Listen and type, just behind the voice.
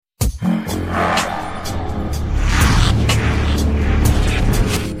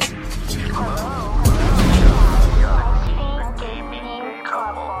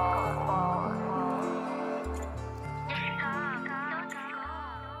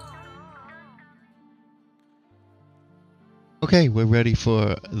Okay, we're ready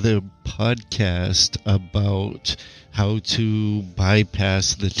for the podcast about how to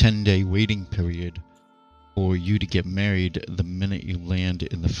bypass the 10-day waiting period for you to get married the minute you land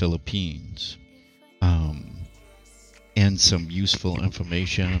in the Philippines. And some useful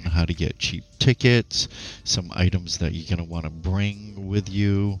information on how to get cheap tickets, some items that you're going to want to bring with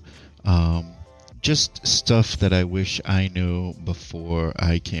you. Just stuff that I wish I knew before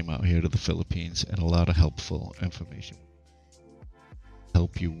I came out here to the Philippines, and a lot of helpful information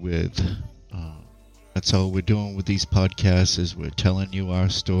help you with. That's all we're doing with these podcasts is we're telling you our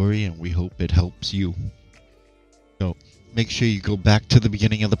story, and we hope it helps you. So make sure you go back to the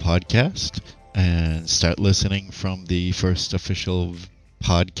beginning of the podcast and start listening from the first official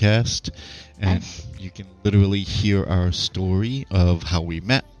podcast, and you can literally hear our story of how we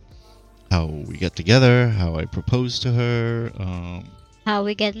met, how we got together, how I proposed to her, How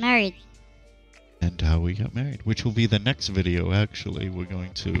we get married. and how we got married, which will be the next video. Actually, we're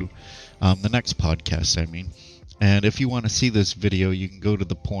going to the next podcast, I mean. And if you want to see this video, you can go to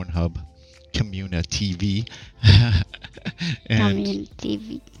the Pornhub Community TV. Community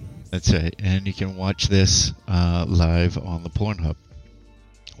TV. That's right, and you can watch this live on the Pornhub,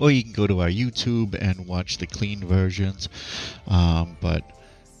 or you can go to our YouTube and watch the clean versions. But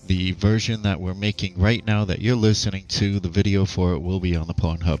the version that we're making right now that you're listening to, the video for it will be on the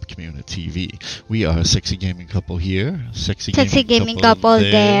Pornhub Community TV. We are a sexy gaming couple here, sexy gaming couple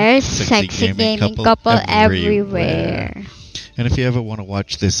there, sexy gaming couple everywhere. And if you ever want to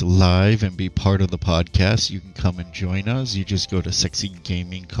watch this live and be part of the podcast, you can come and join us. You just go to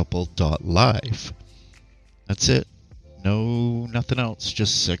sexygamingcouple.live. That's it. No, nothing else.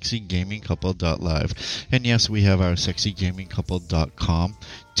 Just sexygamingcouple.live. And yes, we have our sexygamingcouple.com.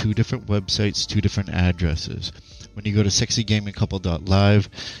 2 different websites, 2 different addresses. When you go to sexygamingcouple.live,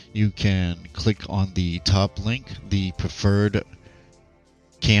 you can click on the top link, the preferred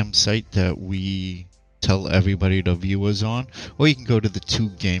cam site that we tell everybody to view us on, or you can go to the 2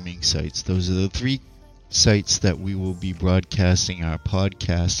 gaming sites. Those are the 3 sites that we will be broadcasting our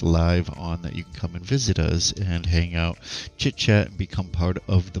podcast live on, that you can come and visit us and hang out, chit chat, and become part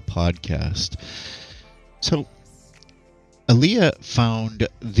of the podcast. So Aaliyah found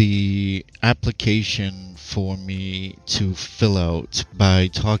the application for me to fill out by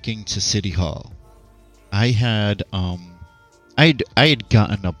talking to City Hall. I had I had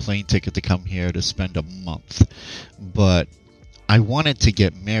gotten a plane ticket to come here to spend a month, but I wanted to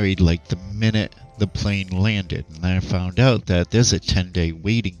get married like the minute the plane landed, and I found out that there's a 10-day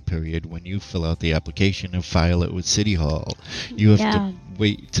waiting period when you fill out the application and file it with City Hall. You have to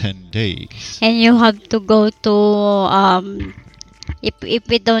wait 10 days. And you have to go to if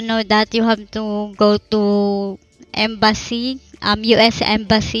we don't know that, you have to go to embassy, US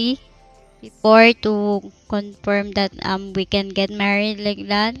embassy, before to confirm that we can get married like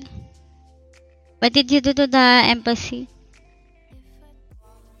that. What did you do to the embassy?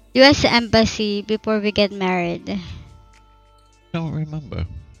 US embassy before we get married. I don't remember.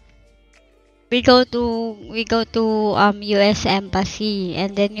 We go to US embassy,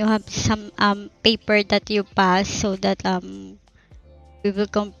 and then you have some paper that you pass so that we will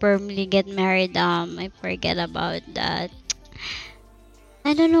confirmly get married. I forget about that.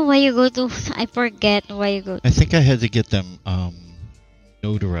 I don't know why you go to. I forget why you go. I think I had to get them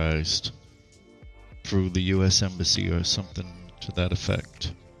notarized through the U.S. Embassy or something to that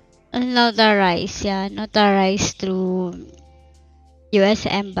effect. Notarized, yeah, notarized through U.S.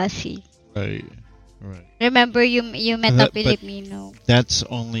 Embassy. Right, right. Remember, you met a Filipino. That's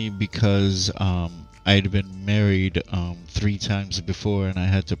only because I'd been married 3 times before, and I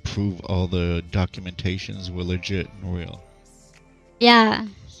had to prove all the documentations were legit and real. Yeah.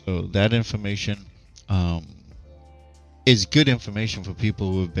 So that information is good information for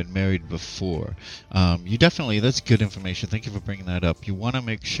people who have been married before. That's good information. Thank you for bringing that up. You want to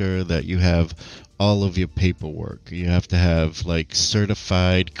make sure that you have all of your paperwork. You have to have like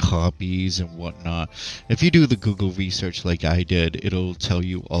certified copies and whatnot. If you do the Google research like I did, it'll tell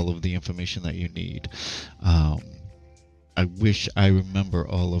you all of the information that you need. I wish I remember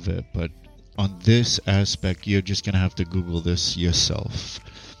all of it, but on this aspect, you're just going to have to Google this yourself.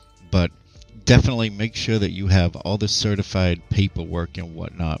 But definitely make sure that you have all the certified paperwork and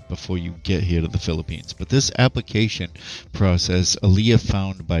whatnot before you get here to the Philippines. But this application process, Aaliyah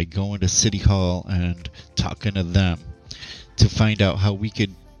found by going to City Hall and talking to them to find out how we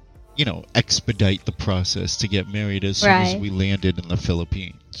could, expedite the process to get married as soon as we landed in the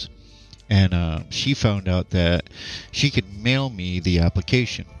Philippines. And she found out that she could mail me the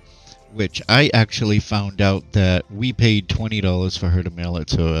application, which I actually found out that we paid $20 for her to mail it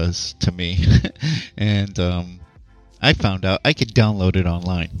to me. And I found out I could download it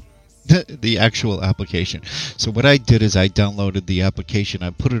online. The actual application. So what I did is I downloaded the application.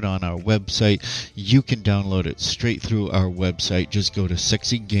 I put it on our website. You can download it straight through our website. Just go to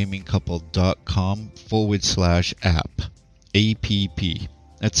sexygamingcouple.com/app. APP.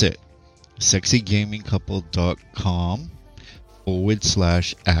 That's it.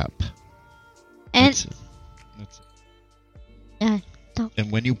 sexygamingcouple.com/app. And That's it. That's it. yeah, talk.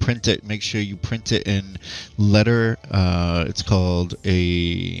 And when you print it, make sure you print it in letter. It's called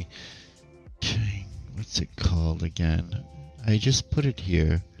a. What's it called again? I just put it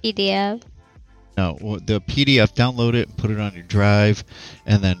here. PDF. No, the PDF. Download it, put it on your drive,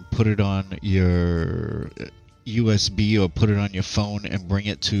 and then put it on your USB or put it on your phone and bring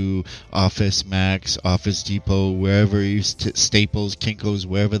it to Office Max, Office Depot, wherever you Staples, Kinko's,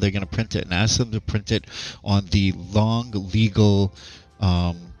 wherever they're going to print it, and ask them to print it on the long legal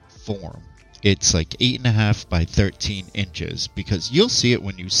form. It's like 8.5 by 13 inches because you'll see it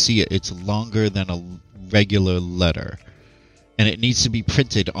when you see it. It's longer than a regular letter, and it needs to be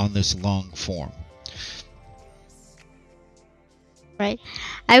printed on this long form. Right.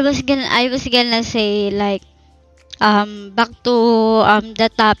 I was gonna say like back to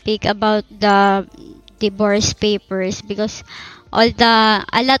the topic about the divorce papers, because a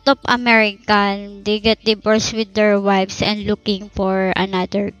lot of American, they get divorced with their wives and looking for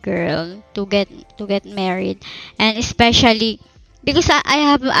another girl to get married. And especially because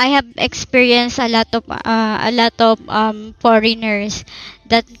I have experienced a lot of foreigners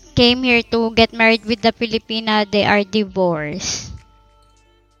that came here to get married with the Filipina. They are divorced,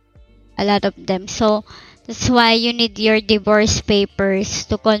 a lot of them. So that's why you need your divorce papers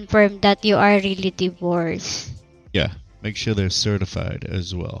to confirm that you are really divorced. Yeah, make sure they're certified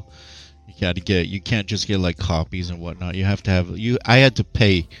as well. You can't just get like copies and whatnot. You have to have I had to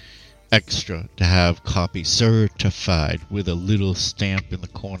pay extra to have copies certified with a little stamp in the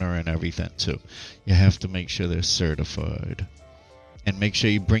corner and everything too. You have to make sure they're certified. And make sure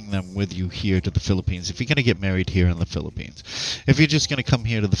you bring them with you here to the Philippines if you're going to get married here in the Philippines. If you're just going to come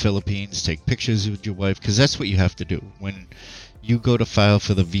here to the Philippines, take pictures with your wife, because that's what you have to do. When you go to file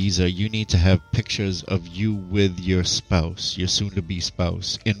for the visa, you need to have pictures of you with your spouse, your soon-to-be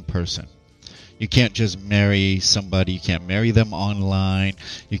spouse, in person. You can't just marry somebody. You can't marry them online.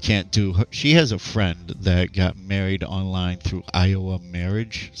 You can't do... She has a friend that got married online through Iowa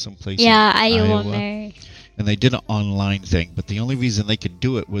Marriage, someplace in Iowa marriage. And they did an online thing, but the only reason they could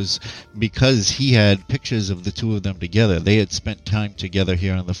do it was because he had pictures of the two of them together. They had spent time together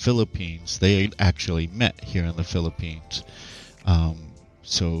here in the Philippines. They had actually met here in the Philippines.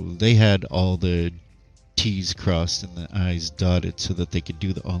 So they had all the T's crossed and the I's dotted so that they could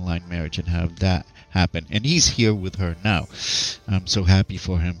do the online marriage and have that happen. And he's here with her now. I'm so happy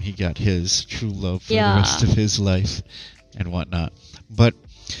for him. He got his true love for the rest of his life and whatnot. But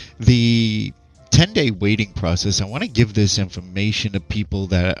the 10-day waiting process, I want to give this information to people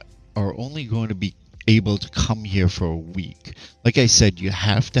that are only going to be able to come here for a week. Like I said, you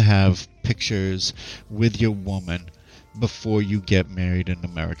have to have pictures with your woman before you get married in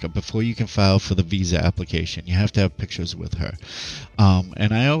America. Before you can file for the visa application, you have to have pictures with her.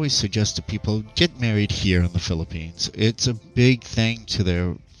 And I always suggest to people, get married here in the Philippines. It's a big thing to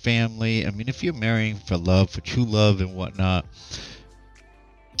their family. I mean, if you're marrying for love, for true love and whatnot,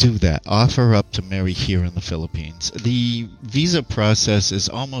 do that. Offer up to marry here in the Philippines. The visa process is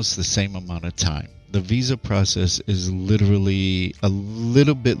almost the same amount of time. The visa process is literally a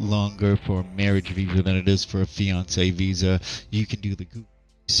little bit longer for a marriage visa than it is for a fiancé visa. You can do the Google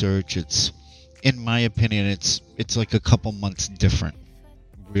search. It's, in my opinion, it's like a couple months different,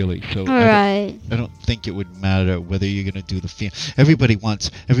 really. So I don't think it would matter whether you're gonna do the everybody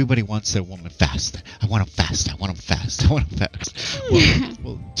wants their woman fast. I want them fast. I want them fast. I want them fast.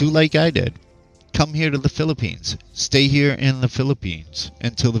 Well, do like I did. Come here to the Philippines. Stay here in the Philippines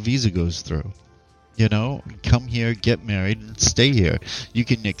until the visa goes through. You know, come here, get married, and stay here. You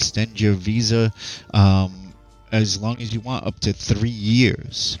can extend your visa as long as you want, up to 3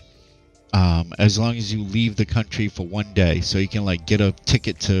 years. As long as you leave the country for 1 day. So you can like get a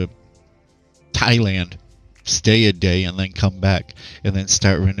ticket to Thailand, stay a day, and then come back, and then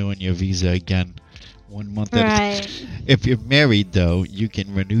start renewing your visa again 1 month at a time. If you're married, though, you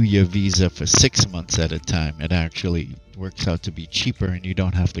can renew your visa for 6 months at a time. It actually works out to be cheaper, and you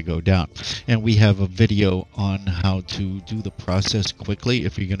don't have to go down. And we have a video on how to do the process quickly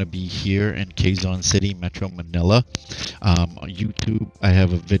if you're going to be here in Quezon City, Metro Manila. On YouTube, I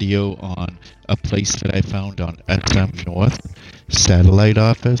have a video on a place that I found on SM North satellite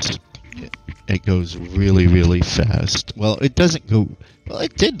office. It goes really, really fast. Well, it doesn't go... Well,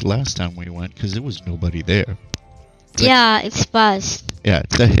 it did last time we went because there was nobody there. It's like, Yeah, it's fast. yeah,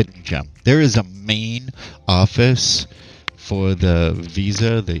 it's a hidden gem. There is a main office for the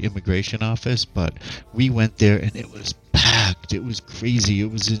visa, the immigration office, but we went there and it was packed. It was crazy.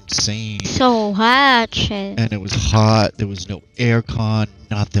 It was insane. So hot. Shit. And it was hot. There was no aircon,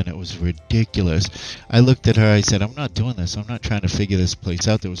 nothing. It was ridiculous. I looked at her. I said, I'm not doing this. I'm not trying to figure this place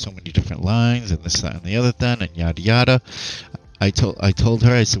out. There were so many different lines and this, that, and the other thing, and yada, yada. I told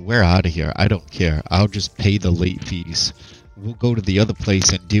her, I said, we're out of here. I don't care. I'll just pay the late fees. We'll go to the other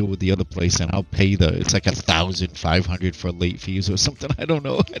place and deal with the other place, and I'll pay it's like 1,500 for late fees or something. I don't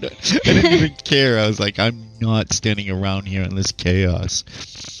know. I didn't even care. I was like, I'm not standing around here in this chaos.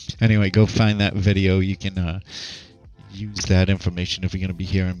 Anyway, go find that video. You can use that information if you're going to be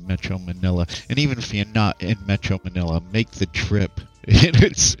here in Metro Manila, and even if you're not in Metro Manila, make the trip.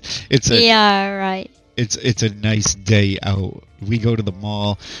 It's a Yeah, right. it's a nice day out. We go to the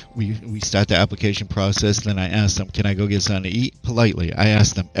mall, we start the application process, then I ask them, can I go get something to eat? Politely, I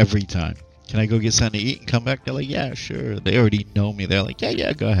ask them every time, can I go get something to eat and come back? They're like, yeah, sure. They already know me. They're like,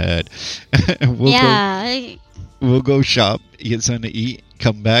 yeah, go ahead. We'll go shop, get something to eat,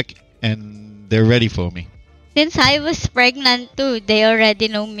 come back, and they're ready for me. Since I was pregnant too, they already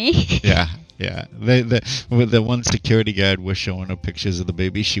know me. Yeah. The one security guard was showing her pictures of the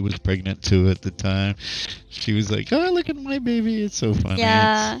baby. She was pregnant too at the time. She was like, "Oh, look at my baby! It's so funny."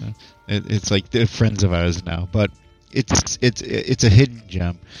 Yeah. It's like they're friends of ours now, but it's a hidden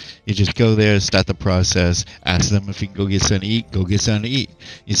gem. You just go there, start the process, ask them if you can go get something to eat. Go get something to eat.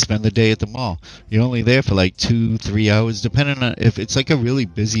 You spend the day at the mall. You're only there for like 2-3 hours, depending on if it's like a really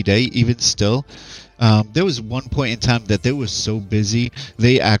busy day. Even still. There was one point in time that they were so busy,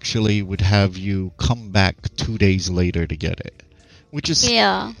 they actually would have you come back 2 days later to get it. Which is,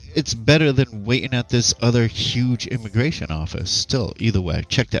 it's better than waiting at this other huge immigration office. Still, either way,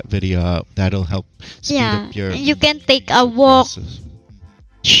 check that video out. That'll help speed up your... You can take a walk, process.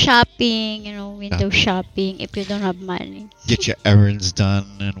 shopping, window shopping if you don't have money. Get your errands done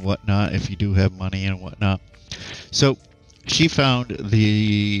and whatnot if you do have money and whatnot. So... she found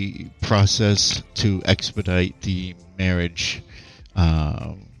the process to expedite the marriage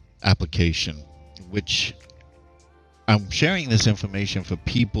application, which I'm sharing this information for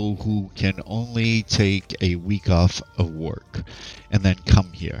people who can only take a week off of work and then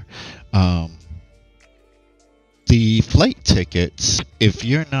come here. The flight tickets, if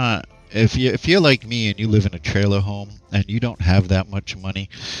you're like me and you live in a trailer home and you don't have that much money,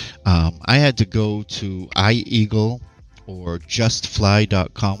 I had to go to iEagle or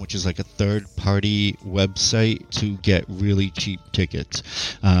justfly.com, which is like a third-party website to get really cheap tickets.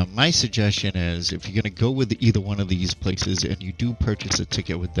 My suggestion is, if you're going to go with either one of these places and you do purchase a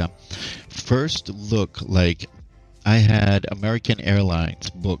ticket with them, first look like I had American Airlines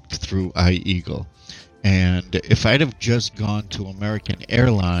booked through iEagle. And if I'd have just gone to American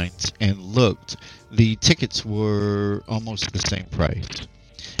Airlines and looked, the tickets were almost the same price.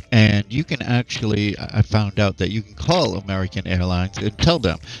 And you can actually, I found out that you can call American Airlines and tell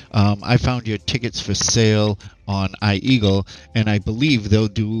them, I found your tickets for sale on iEagle, and I believe they'll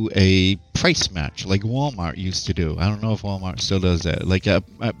do a price match like Walmart used to do. I don't know if Walmart still does that, like a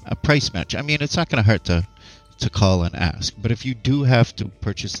price match. I mean, it's not going to hurt to call and ask. But if you do have to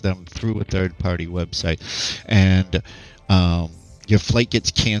purchase them through a third-party website and your flight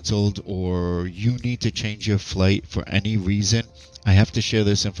gets canceled or you need to change your flight for any reason, I have to share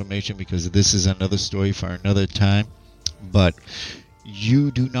this information because this is another story for another time, but you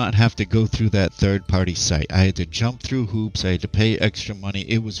do not have to go through that third-party site. I had to jump through hoops. I had to pay extra money.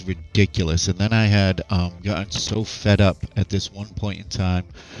 It was ridiculous. And then I had gotten so fed up at this one point in time.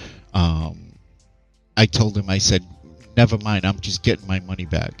 I told him, I said, never mind, I'm just getting my money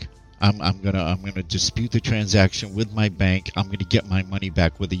back. I'm gonna dispute the transaction with my bank. I'm gonna get my money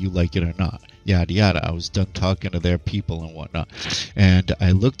back whether you like it or not. Yada yada. I was done talking to their people and whatnot. And I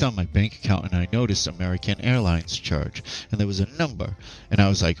looked on my bank account and I noticed American Airlines charge. And there was a number. And I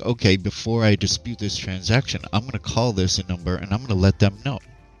was like, okay, before I dispute this transaction, I'm gonna call this number and I'm gonna let them know.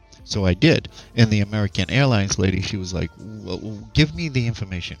 So I did. And the American Airlines lady, she was like, well, give me the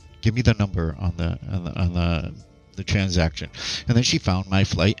information. Give me the number on the transaction. And then she found my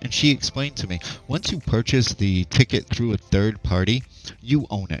flight and she explained to me, once you purchase the ticket through a third party, you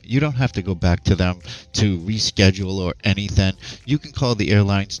own it. You don't have to go back to them to reschedule or anything. You can call the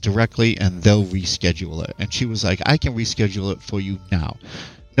airlines directly and they'll reschedule it. And she was like, I can reschedule it for you now.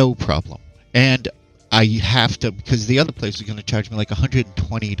 No problem. And I have to, because the other place was going to charge me like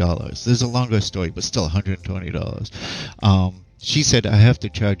 $120. There's a longer story, but still $120. She said, I have to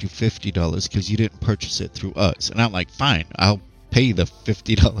charge you $50 because you didn't purchase it through us. And I'm like, fine, I'll pay the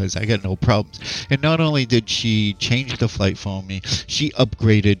 $50. I got no problems. And not only did she change the flight for me, she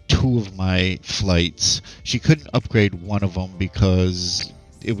upgraded 2 of my flights. She couldn't upgrade one of them because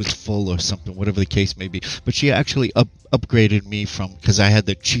it was full or something, whatever the case may be. But she actually upgraded me from, because I had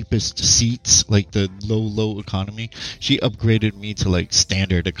the cheapest seats, like the low economy. She upgraded me to like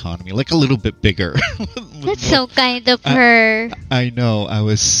standard economy, like a little bit bigger. That's so kind of her. I know. I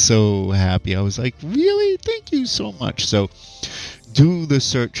was so happy. I was like, really? Thank you so much. So do the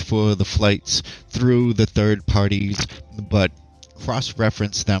search for the flights through the third parties, but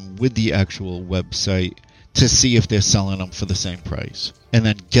cross-reference them with the actual website to see if they're selling them for the same price, and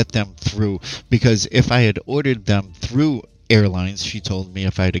then get them through. Because if I had ordered them through airlines, she told me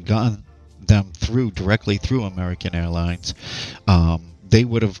if I had gotten them through directly through American Airlines, they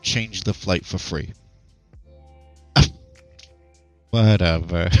would have changed the flight for free.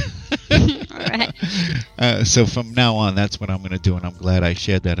 Whatever. Right. So from now on, that's what I'm going to do, and I'm glad I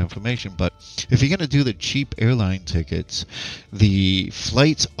shared that information. But if you're going to do the cheap airline tickets, the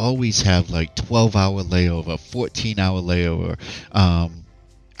flights always have like 12-hour layover, 14-hour layover.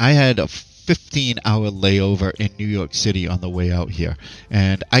 I had a 15-hour layover in New York City on the way out here,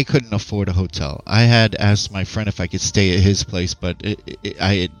 and I couldn't afford a hotel. I had asked my friend if I could stay at his place, but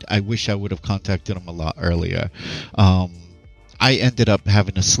I wish I would have contacted him a lot earlier. I ended up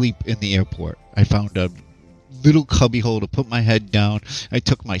having to sleep in the airport. I found a little cubby hole to put my head down. I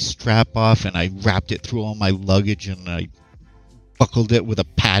took my strap off and I wrapped it through all my luggage, and I buckled it with a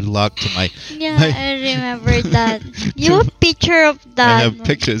padlock to my... Yeah, I remember that. You have a picture of that. I have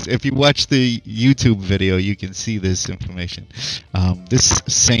pictures. If you watch the YouTube video, you can see this information. This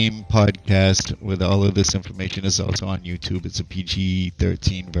same podcast with all of this information is also on YouTube. It's a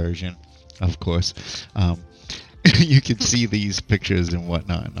PG-13 version, of course. You can see these pictures and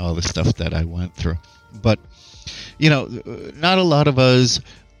whatnot and all the stuff that I went through. But, not a lot of us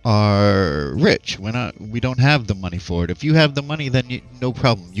are rich. We don't have the money for it. If you have the money, then no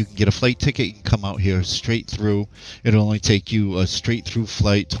problem. You can get a flight ticket. You can come out here straight through. It'll only take you a straight through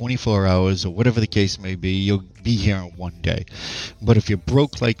flight, 24 hours or whatever the case may be. You'll be here in one day. But if you're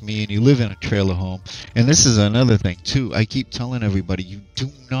broke like me and you live in a trailer home, and this is another thing too, I keep telling everybody, you do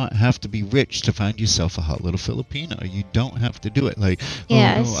not have to be rich to find yourself a hot little Filipina. You don't have to do it. Like,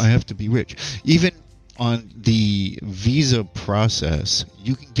 yes. Oh no, I have to be rich. Even on the visa process,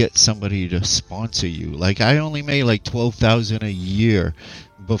 you can get somebody to sponsor you. Like, I only made like $12,000 a year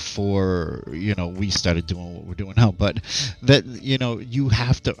before we started doing what we're doing now. But that you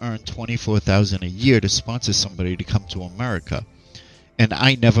have to earn $24,000 a year to sponsor somebody to come to America. And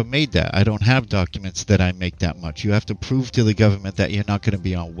I never made that. I don't have documents that I make that much. You have to prove to the government that you're not going to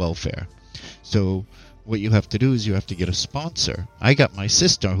be on welfare. So what you have to do is you have to get a sponsor. I got my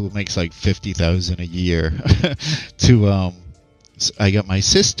sister, who makes like $50,000 a year, I got my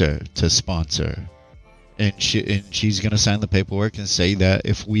sister to sponsor, and she's gonna sign the paperwork and say that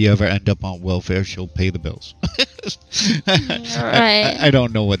if we ever end up on welfare, she'll pay the bills. Right. I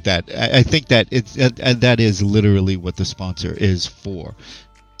don't know what that. I think that that is literally what the sponsor is for,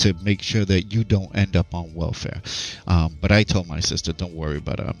 to make sure that you don't end up on welfare. But I told my sister, don't worry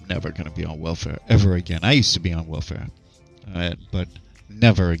about it. I'm never going to be on welfare ever again. I used to be on welfare, but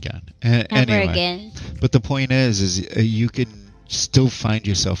never again. Anyway, again. But the point is you can still find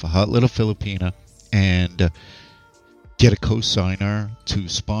yourself a hot little Filipina and get a co-signer to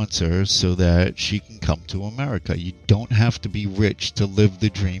sponsor so that she can come to America. You don't have to be rich to live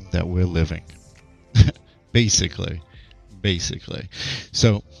the dream that we're living. Basically.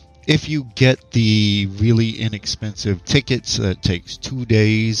 So if you get the really inexpensive tickets that takes 2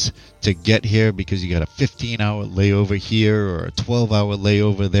 days to get here because you got a 15-hour layover here or a 12-hour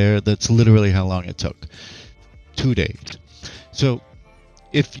layover there, that's literally how long it took. 2 days. So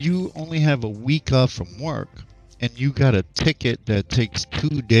if you only have a week off from work and you got a ticket that takes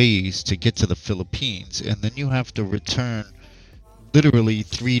 2 days to get to the Philippines, and then you have to return literally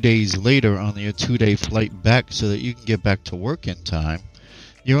 3 days later on your 2-day flight back so that you can get back to work in time,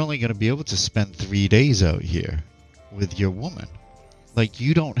 you're only going to be able to spend 3 days out here with your woman. Like,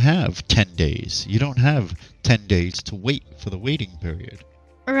 you don't have 10 days. You don't have 10 days to wait for the waiting period.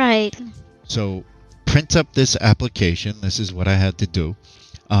 Right. So print up this application. This is what I had to do.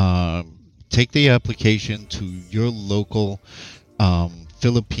 Take the application to your local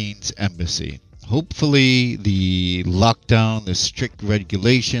Philippines embassy. Hopefully the lockdown, the strict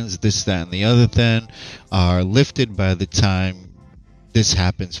regulations, this, that, and the other thing are lifted by the time this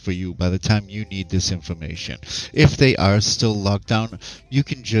happens for you, by the time you need this information. If they are still locked down, you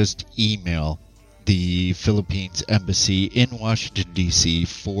can just email the Philippines Embassy in Washington, D.C.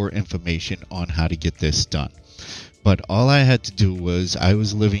 for information on how to get this done. But all I had to do was, I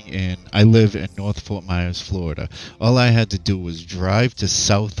live in North Fort Myers, Florida. All I had to do was drive to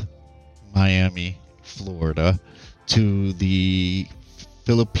South Miami, Florida, to the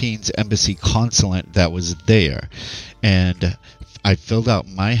Philippines Embassy consulate that was there. And I filled out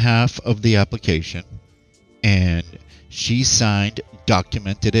my half of the application, and she signed,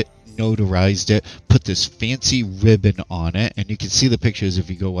 documented it, notarized it, put this fancy ribbon on it, and you can see the pictures if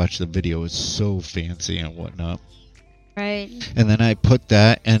you go watch the video. It's so fancy and whatnot. Right. And then I put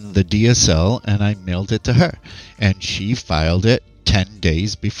that in the DSL and I mailed it to her, and she filed it 10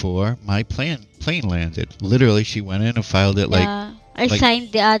 days before my plane landed. Literally, she went in and filed it Yeah. I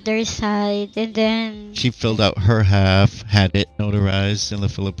signed the other side, and then she filled out her half, had it notarized in the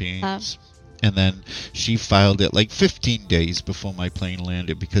Philippines, and then she filed it like 15 days before my plane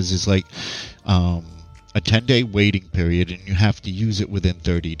landed, because it's like a 10-day waiting period, and you have to use it within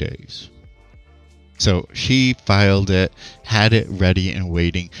 30 days. So she filed it, had it ready and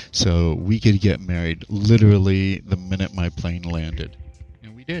waiting, so we could get married literally the minute my plane landed.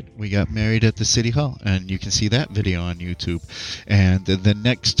 And we did. We got married at the City Hall, and you can see that video on YouTube. And the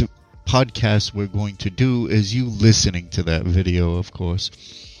next podcast we're going to do is you listening to that video, of course.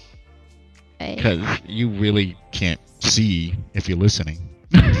 Because you really can't see if you're listening.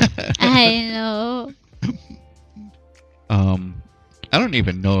 I know. I don't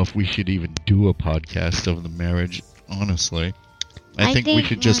even know if we should even do a podcast of the marriage, honestly. I think we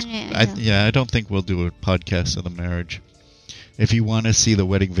should just... I don't think we'll do a podcast of the marriage. If you want to see the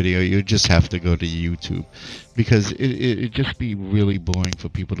wedding video, you just have to go to YouTube, because it'd just be really boring for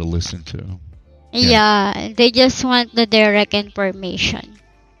people to listen to. Yeah, they just want the direct information.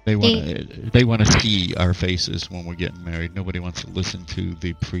 They want to see our faces when we're getting married. Nobody wants to listen to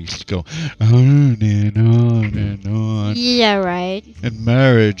the priest go on and on and on. Yeah, right. And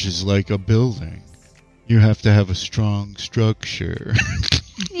marriage is like a building. You have to have a strong structure.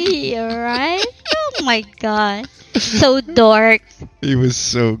 Yeah, right? Oh my god. So dark. It was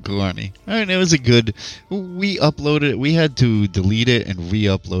so corny. I mean, it was a good... We uploaded it. We had to delete it and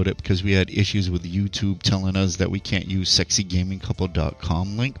re-upload it because we had issues with YouTube telling us that we can't use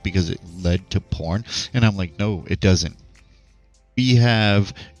sexygamingcouple.com link because it led to porn. And I'm like, no, it doesn't. We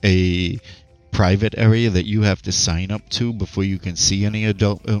have a private area that you have to sign up to before you can see any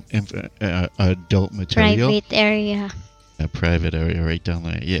adult material. Private area. A private area right down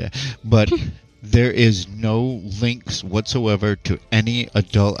there, yeah. But... there is no links whatsoever to any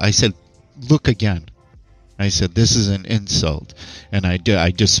adult. I said, look again. I said, this is an insult. And I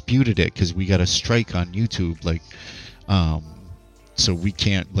disputed it because we got a strike on YouTube. So we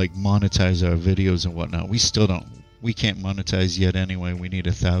can't monetize our videos and whatnot. We can't monetize yet anyway. We need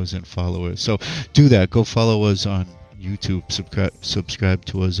 1,000 followers. So do that. Go follow us on YouTube. Subscribe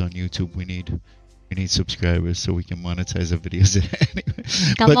to us on YouTube. We need subscribers so we can monetize our videos anyway.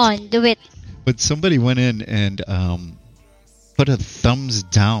 Come on, do it. But somebody went in and put a thumbs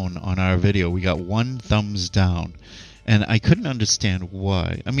down on our video. We got 1 thumbs down. And I couldn't understand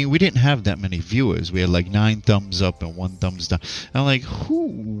why. I mean, we didn't have that many viewers. We had 9 thumbs up and 1 thumbs down. And I'm like,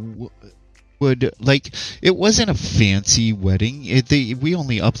 who would... it wasn't a fancy wedding. We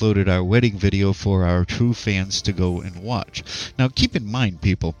only uploaded our wedding video for our true fans to go and watch. Now, keep in mind,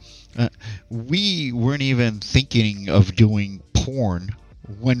 people, we weren't even thinking of doing porn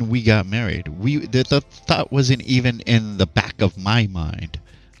when we got married. The thought wasn't even in the back of my mind.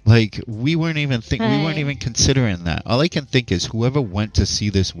 We weren't even we weren't even considering that. All I can think is whoever went to see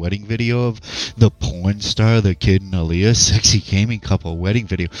this wedding video of the porn star, the Kid and Aaliyah sexy gaming couple wedding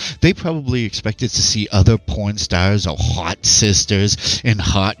video, they probably expected to see other porn stars or hot sisters in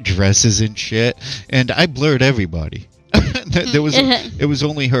hot dresses and shit. And I blurred everybody. It was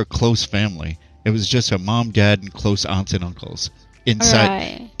only her close family. It was just her mom, dad, and close aunts and uncles.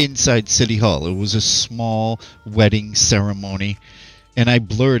 Inside City Hall. It was a small wedding ceremony, and I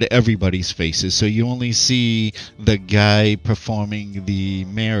blurred everybody's faces, so you only see the guy performing the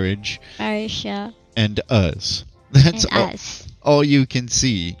marriage Aisha and us. That's all you can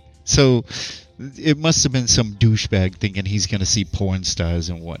see. So it must have been some douchebag thinking he's going to see porn stars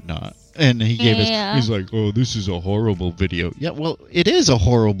and whatnot. And he gave us, he's like, oh, this is a horrible video. Yeah, well, it is a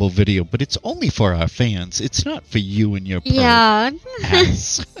horrible video, but it's only for our fans. It's not for you and your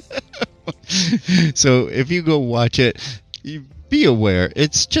ass. So if you go watch it, be aware,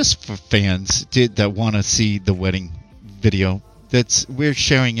 it's just for fans that want to see the wedding video. we're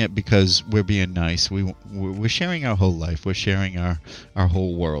sharing it because we're being nice. We're sharing our whole life. We're sharing our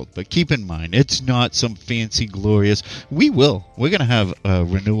whole world. But keep in mind, it's not some fancy, glorious. We're gonna have a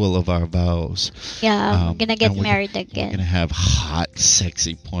renewal of our vows. Yeah, we're gonna get married We're again. gonna have hot,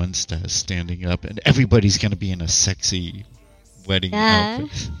 sexy porn stars standing up, and everybody's gonna be in a sexy wedding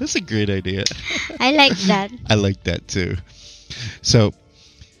outfit. That's a great idea. I like that. I like that too. So,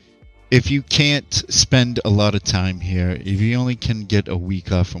 if you can't spend a lot of time here, if you only can get a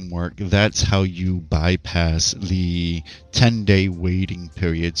week off from work, that's how you bypass the 10-day waiting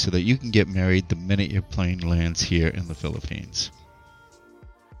period so that you can get married the minute your plane lands here in the Philippines.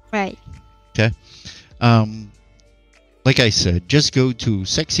 Right. Okay? Like I said, just go to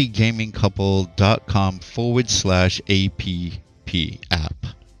sexygamingcouple.com/app app.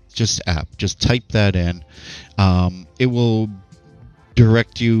 Just app. Just type that in. It will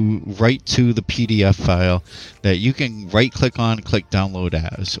direct you right to the PDF file that you can right click on, click download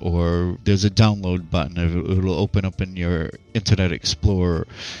as, or there's a download button. It'll open up in your Internet Explorer,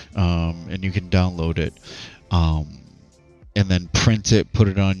 and you can download it, and then print it, put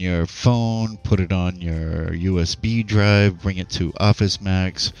it on your phone, put it on your USB drive, bring it to Office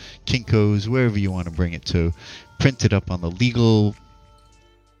Max, Kinko's, wherever you want to bring it to. Print it up on legal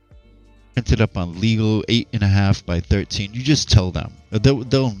 8.5 by 13. You just tell them.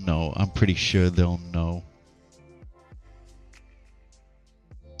 They'll know. I'm pretty sure they'll know.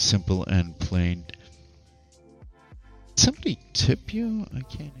 Simple and plain. Somebody tip you? I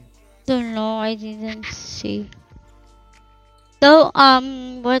can't. Don't know. I didn't see. So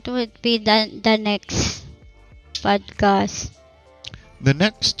what would be the next podcast? The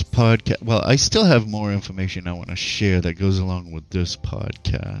next podcast. Well, I still have more information I want to share that goes along with this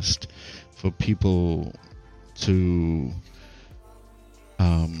podcast for people to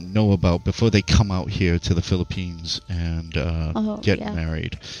know about before they come out here to the Philippines and get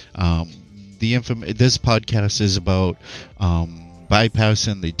married. This podcast is about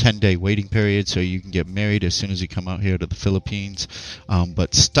bypassing the 10-day waiting period so you can get married as soon as you come out here to the Philippines.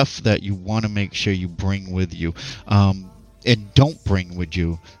 But stuff that you want to make sure you bring with you. And don't bring with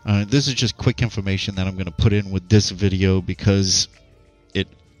you. This is just quick information that I'm going to put in with this video because it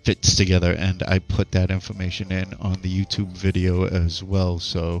fits together, and I put that information in on the YouTube video as well.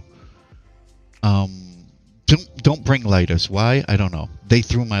 So, don't bring lighters. Why? I don't know. They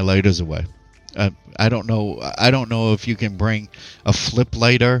threw my lighters away. I don't know. I don't know if you can bring a flip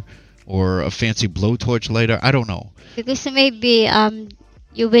lighter or a fancy blowtorch lighter. I don't know. Because maybe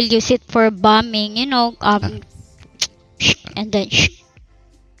you will use it for bombing. And then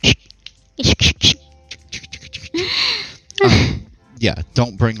yeah,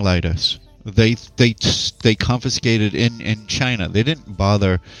 don't bring lighters. They confiscated in China. They didn't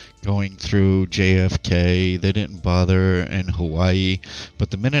bother going through JFK. They didn't bother in Hawaii. But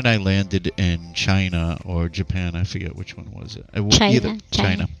the minute I landed in China or Japan, I forget which one was it.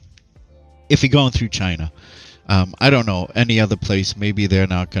 China. If you're going through China, I don't know any other place. Maybe they're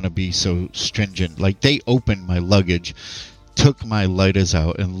not going to be so stringent. Like, they opened my luggage, took my lighters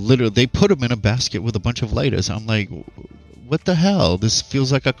out, and literally they put them in a basket with a bunch of lighters. I'm like, what the hell? This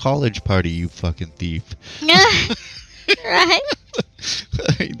feels like a college party, you fucking thief. Right?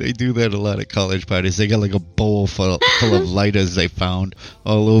 They do that a lot at college parties. They got like a bowl full of lighters they found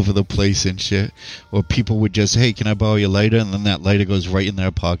all over the place and shit. Or people would just, hey, can I borrow your lighter? And then that lighter goes right in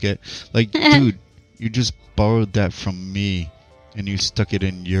their pocket. Like, dude, you just borrowed that from me and you stuck it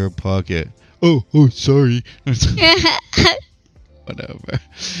in your pocket. Oh, sorry. Whatever.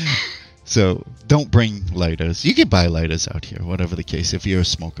 So, don't bring lighters. You can buy lighters out here, whatever the case, if you're a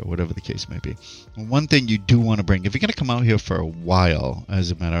smoker, whatever the case may be. One thing you do want to bring, if you're going to come out here for a while,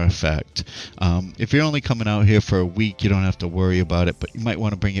 as a matter of fact, if you're only coming out here for a week, you don't have to worry about it, but you might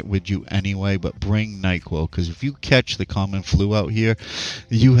want to bring it with you anyway, but bring NyQuil, because if you catch the common flu out here,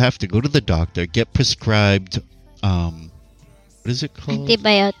 you have to go to the doctor, get prescribed, what is it called?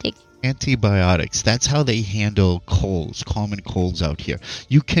 Antibiotics. That's how they handle colds, common colds out here.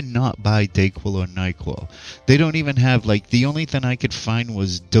 You cannot buy Dayquil or NyQuil. They don't even have, like, the only thing I could find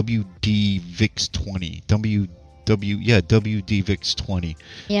was WD Vicks 20. WD Vicks 20.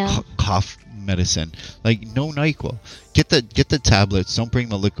 Yeah. Cough medicine. Like, no NyQuil. Get the tablets. Don't bring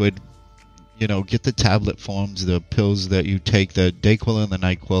the liquid. Get the tablet forms, the pills that you take, the Dayquil and the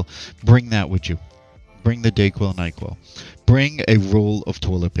NyQuil. Bring that with you. Bring the Dayquil and NyQuil. Bring a roll of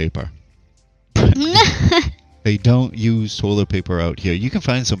toilet paper. They don't use toilet paper out here. You can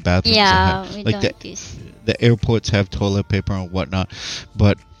find some bathrooms that have, like, the airports have toilet paper and whatnot.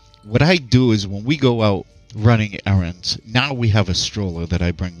 But what I do is when we go out running errands. Now we have a stroller that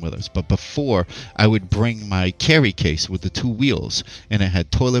I bring with us. But before, I would bring my carry case with the 2 wheels. And it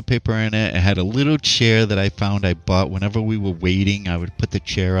had toilet paper in it. It had a little chair that I found I bought. Whenever we were waiting, I would put the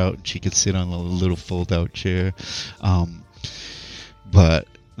chair out and she could sit on a little fold-out chair. But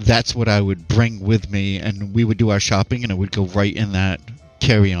that's what I would bring with me. And we would do our shopping and it would go right in that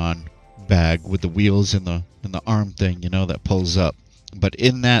carry-on bag with the wheels and the arm thing, that pulls up. But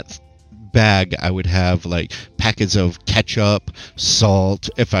in that bag, I would have like packets of ketchup, salt.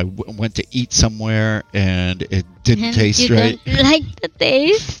 If I went to eat somewhere and it didn't taste right, don't like the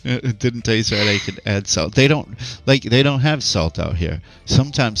taste. It didn't taste right, I could add salt. They don't have salt out here.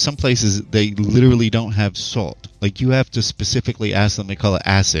 Sometimes some places they literally don't have salt. Like you have to specifically ask them. They call it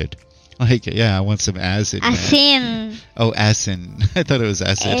acid. Like, yeah, I want some acid. Asin. Oh, acid. I thought it was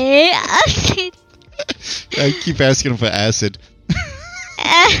acid. Acid. I keep asking them for acid.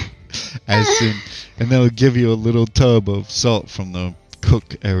 Acid. And they'll give you a little tub of salt from the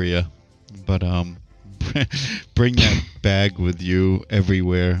cook area. But bring that bag with you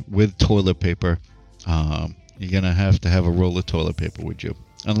everywhere with toilet paper. You're going to have a roll of toilet paper with you.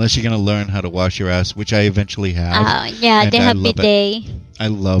 Unless you're going to learn how to wash your ass, which I eventually have. Yeah, they have bidet. I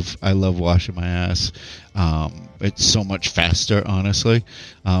love washing my ass. It's so much faster, honestly.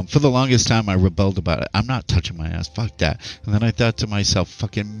 For the longest time, I rebelled about it. I'm not touching my ass. Fuck that. And then I thought to myself,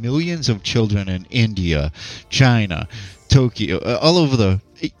 fucking millions of children in India, China, Tokyo, all over the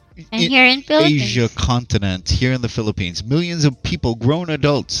here in Philippines. Asia continent, here in the Philippines, millions of people, grown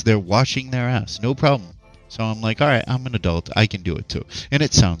adults, they're washing their ass. No problem. So I'm like, all right, I'm an adult. I can do it too. And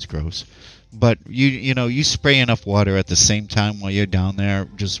it sounds gross. But you spray enough water at the same time while you're down there,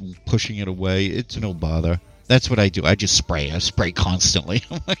 just pushing it away. It's no bother. That's what I do. I just spray. I spray constantly.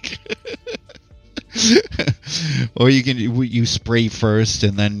 I'm like, or you spray first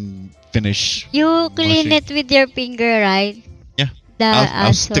and then finish. You clean it with your finger, right? Yeah. The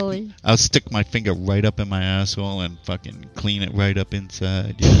asshole. I'll stick my finger right up in my asshole and fucking clean it right up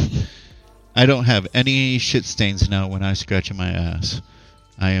inside. Yeah. I don't have any shit stains now when I scratch in my ass.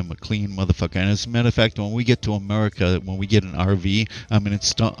 I am a clean motherfucker. And as a matter of fact, when we get to America, when we get an RV, I'm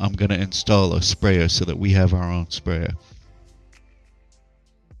gonna install a sprayer so that we have our own sprayer.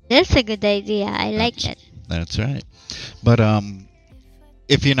 That's a good idea. I like that. That's right. But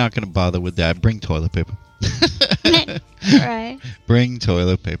if you're not gonna bother with that, bring toilet paper. Right. Bring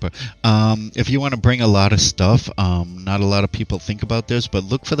toilet paper. If you want to bring a lot of stuff, not a lot of people think about this, but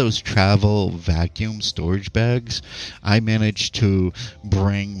look for those travel vacuum storage bags. I managed to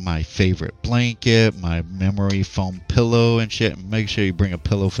bring my favorite blanket, my memory foam pillow and shit. Make sure you bring a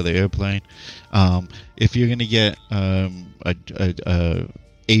pillow for the airplane. If you're gonna get a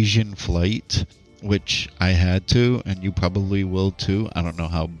Asian flight, which I had to, and you probably will too. I don't know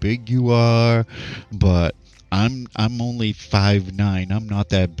how big you are, but I'm only 5'9". I'm not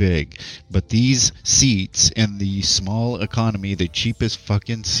that big. But these seats in the small economy, the cheapest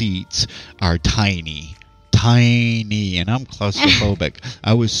fucking seats, are tiny. Tiny. And I'm claustrophobic.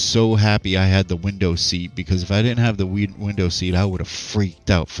 I was so happy I had the window seat, because if I didn't have the window seat, I would have freaked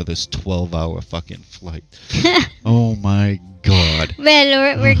out for this 12-hour fucking flight. Oh my God.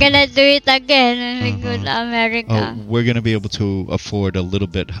 Well, we're gonna do it again when we go to America. We're gonna be able to afford a little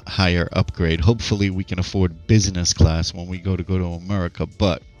bit higher upgrade. Hopefully we can afford business class when we go to America.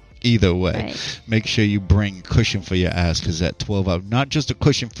 But either way, make sure you bring cushion for your ass, because that 12 hour, not just a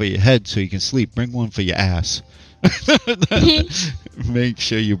cushion for your head so you can sleep, bring one for your ass. Make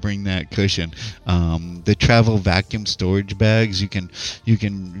sure you bring that cushion. The travel vacuum storage bags, you can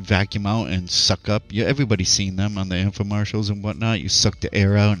vacuum out and suck up. Everybody's seen them on the infomercials and whatnot. You suck the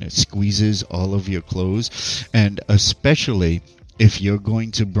air out and it squeezes all of your clothes. And especially if you're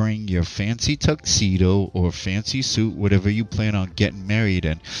going to bring your fancy tuxedo or fancy suit, whatever you plan on getting married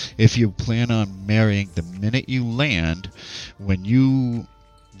in, if you plan on marrying the minute you land, when you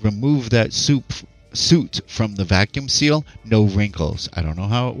remove that suit from the vacuum seal, no wrinkles. I don't know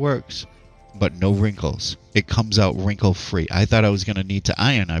how it works, but no wrinkles. It comes out wrinkle free. I thought I was going to need to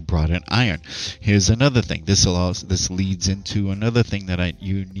iron. I brought an iron. Here's another thing. This leads into another thing that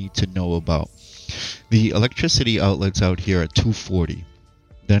you need to know about. The electricity outlets out here are 240.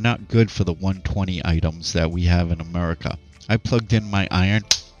 They're not good for the 120 items that we have in America. I plugged in my iron.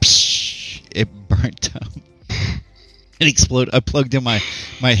 Psh, it burnt out. It exploded. I plugged in my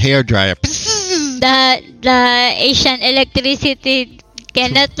hair dryer. The Asian electricity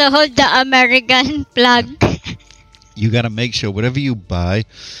cannot hold the American plug. You got to make sure whatever you buy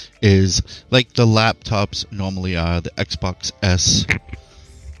is like the laptops normally are, the Xbox S.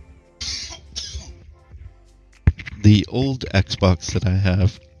 The old Xbox that I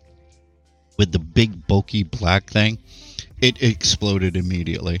have with the big bulky black thing, it exploded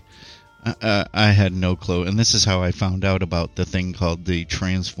immediately. I had no clue, and this is how I found out about the thing called the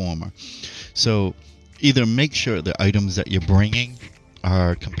transformer. So either make sure the items that you're bringing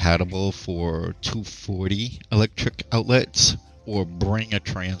are compatible for 240 electric outlets, or bring a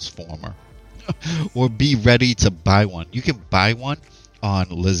transformer, or be ready to buy one. You can buy one on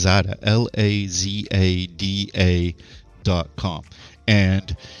Lazada, LAZADA.com,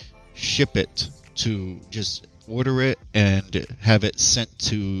 and ship it to, just order it and have it sent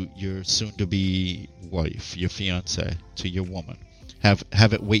to your soon-to-be wife, your fiance, to your woman. Have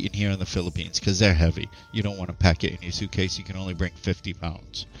it waiting here in the Philippines, because they're heavy. You don't want to pack it in your suitcase. You can only bring 50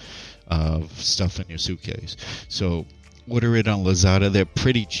 pounds of stuff in your suitcase. So order it on Lazada. They're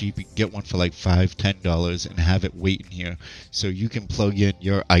pretty cheap. You can get one for like $5-10 and have it waiting here, so you can plug in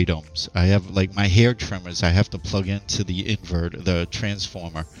your items. I have, like, my hair trimmers, I have to plug into the the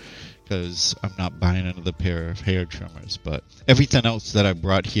transformer, because I'm not buying another pair of hair trimmers. But everything else that I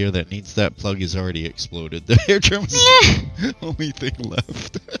brought here that needs that plug is already exploded. The hair trimmers is the only thing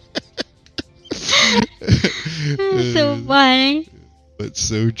left. So funny. But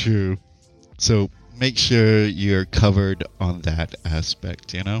so true. So make sure you're covered on that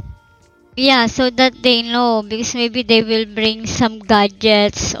aspect, you know? Yeah, so that they know, because maybe they will bring some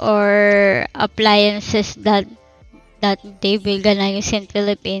gadgets or appliances that they will gonna use in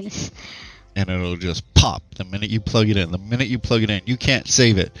Philippines. And it'll just pop the minute you plug it in. The minute you plug it in, you can't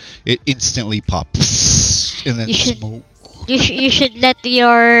save it. It instantly pops. And then smoke. You should let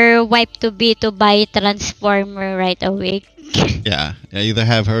your wife to be to buy transformer right away. Yeah, either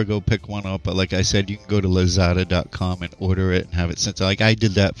have her go pick one up, but like I said, you can go to Lazada.com and order it and have it sent. Like I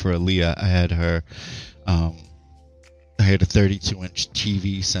did that for Aaliyah. I had her, I had a 32-inch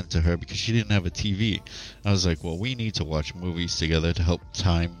TV sent to her because she didn't have a TV. I was like, well, we need to watch movies together to help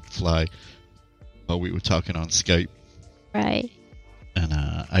time fly while we were talking on Skype. Right. And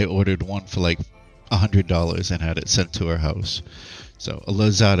I ordered one for like $100 and had it sent to her house. So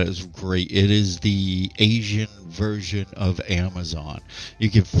Lazada is great. It is the Asian version of Amazon.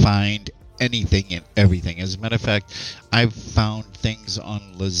 You can find anything and everything. As a matter of fact, I've found things on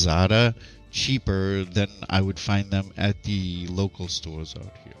Lazada cheaper than I would find them at the local stores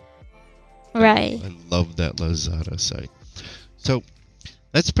out here. Right. I love that Lazada site. So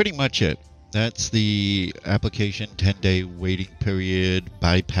that's pretty much it. That's the application 10-day waiting period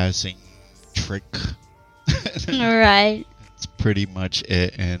bypassing trick. Right. That's pretty much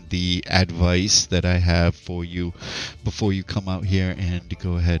it, and the advice that I have for you before you come out here and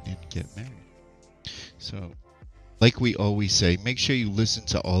go ahead and get married. So, like we always say, make sure you listen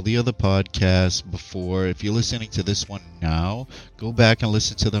to all the other podcasts before. If you're listening to this one now, go back and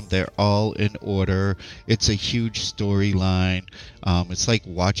listen to them. They're all in order. It's a huge storyline. It's like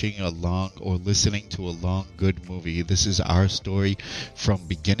watching a long or listening to a long, good movie. This is our story from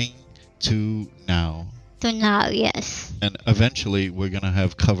beginning to now. To now, yes. And eventually, we're going to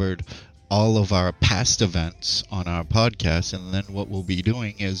have covered all of our past events on our podcast, and then what we'll be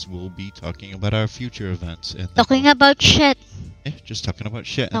doing is we'll be talking about our future events. And talking about shit. Yeah, just talking about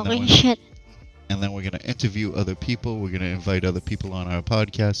shit. Talking shit. And then we're going to interview other people. We're going to invite other people on our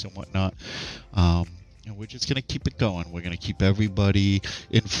podcast and whatnot. And we're just going to keep it going. We're going to keep everybody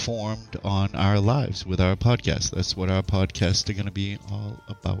informed on our lives with our podcast. That's what our podcasts are going to be all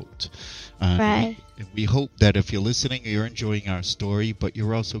about. Right. We hope that if you're listening, you're enjoying our story, but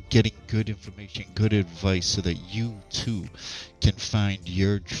you're also getting good information, good advice, so that you too can find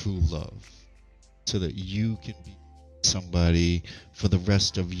your true love, so that you can be somebody for the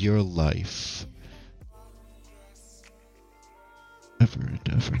rest of your life. Ever and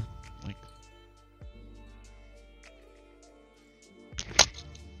ever.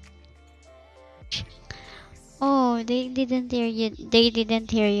 Oh, they didn't hear you. They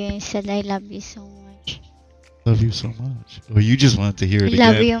didn't hear you and said, I love you so much. Love you so much. Or you just wanted to hear it again.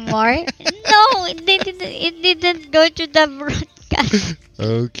 Love again. you more? No, it didn't go to the broadcast.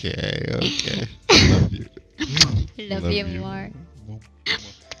 Okay. Love you. Love you more.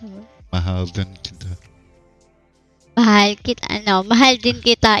 Mahal din kita. Mahal din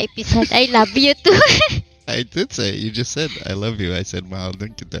kita. If you said, I love you too. I did say it. You just said, I love you. I said, mahal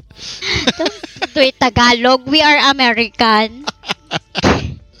din kita. Don't do it Tagalog. We are American.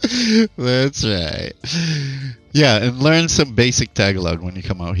 That's right. Yeah, and learn some basic Tagalog when you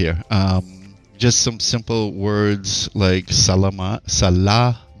come out here. Just some simple words like salamat.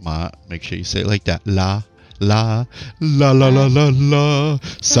 Make sure you say it like that. La,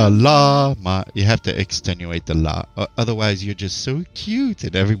 salamat. You have to extenuate the la. Otherwise, you're just so cute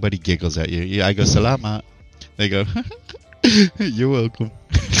and everybody giggles at you. I go salamat. They go, you're welcome.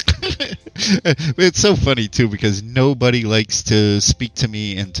 It's so funny too because nobody likes to speak to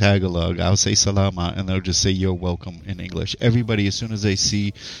me in Tagalog. I'll say salama and they'll just say you're welcome in English. Everybody, as soon as they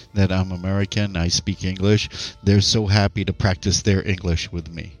see that I'm American, I speak English, they're so happy to practice their English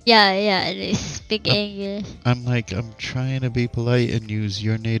with me. Yeah, they speak English. I'm like, I'm trying to be polite and use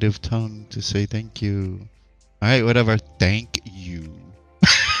your native tongue to say thank you. Alright, whatever. Thank you.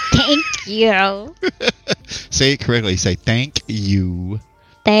 Thank you. Say it correctly. Say thank you.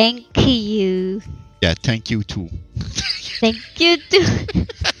 Thank you. Yeah, thank you too. Thank you too.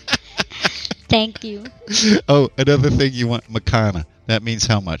 Thank you. Oh, another thing you want, makana. That means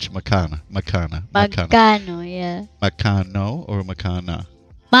how much? Makana. Magkano, yeah. Makano or makana?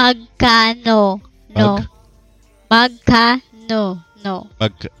 Magkano. No. Magkano. No.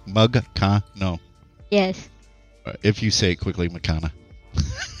 Magkano. Yes. If you say it quickly, makana.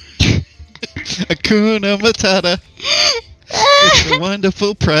 Hakuna Matata. It's a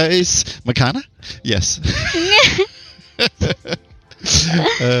wonderful price. Makana? Yes.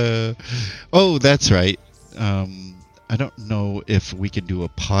 Oh, that's right. I don't know if we can do a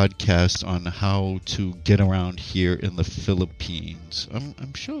podcast on how to get around here in the Philippines.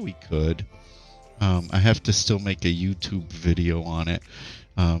 I'm sure we could. I have to still make a YouTube video on it.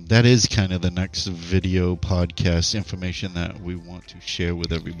 That is kind of the next video podcast information that we want to share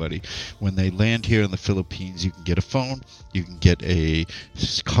with everybody. When they land here in the Philippines, you can get a phone, you can get a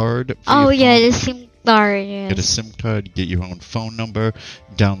card for your phone. The SIM card. Yes. Get a SIM card, get your own phone number,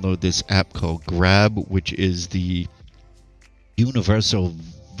 download this app called Grab, which is the universal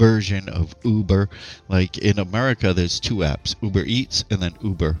version of Uber. Like in America, there's two apps, Uber Eats and then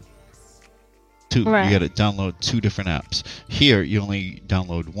Uber. Right. You got to download two different apps. Here, you only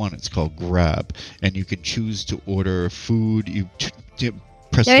download one. It's called Grab, and you can choose to order food. You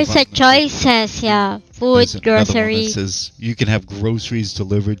press. There's a choices, yeah. Food, grocery. Says you can have groceries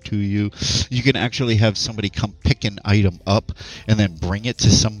delivered to you. You can actually have somebody come pick an item up and then bring it to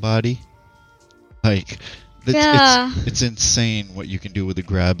somebody. Like. It's insane what you can do with the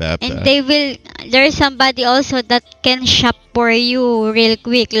Grab app. And there's somebody also that can shop for you real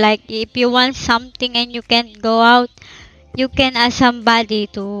quick. Like if you want something and you can't go out, you can ask somebody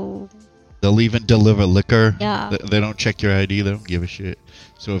to. They'll even deliver liquor. Yeah. They don't check your ID. They don't give a shit.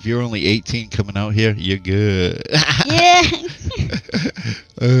 So if you're only 18 coming out here, you're good. Yeah.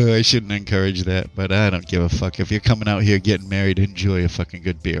 I shouldn't encourage that, but I don't give a fuck. If you're coming out here getting married, enjoy a fucking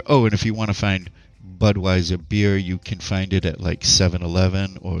good beer. Oh, and if you want to find Budweiser beer, you can find it at like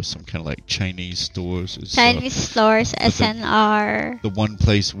 7-Eleven or some kind of like Chinese stores. Chinese stores, SNR. The one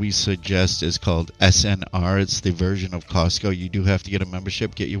place we suggest is called SNR. It's the version of Costco. You do have to get a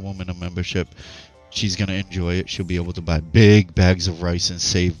membership. Get your woman a membership. She's going to enjoy it. She'll be able to buy big bags of rice and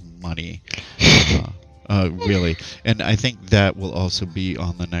save money. Really. And I think that will also be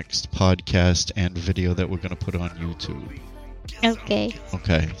on the next podcast and video that we're going to put on YouTube. Okay,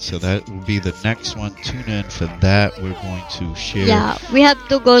 so that will be the next one. Tune in for that. We're going to share. Yeah, we have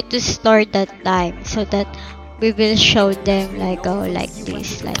to go to store that time so that we will show them like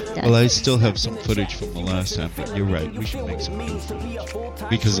this, like that. Well, I still have some footage from the last time, but you're right. We should make some new footage.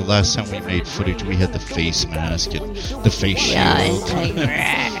 Because the last time we made footage, we had the face mask and the face shield. Yeah, it's like...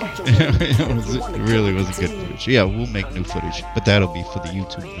 It really wasn't good footage. Yeah, we'll make new footage, but that'll be for the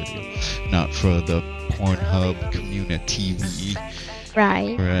YouTube video, not for the Pornhub community.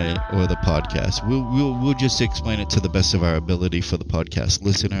 Right, or the podcast. We'll just explain it to the best of our ability for the podcast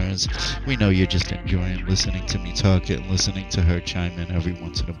listeners. We know you're just enjoying listening to me talk and listening to her chime in every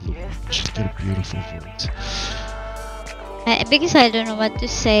once in a blue moon. She's got a beautiful voice. Because I don't know what to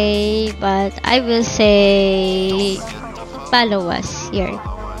say, but I will say follow us here.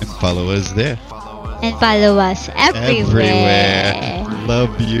 And follow us there. And follow us everywhere.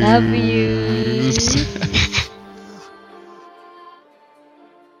 Love you. Love you.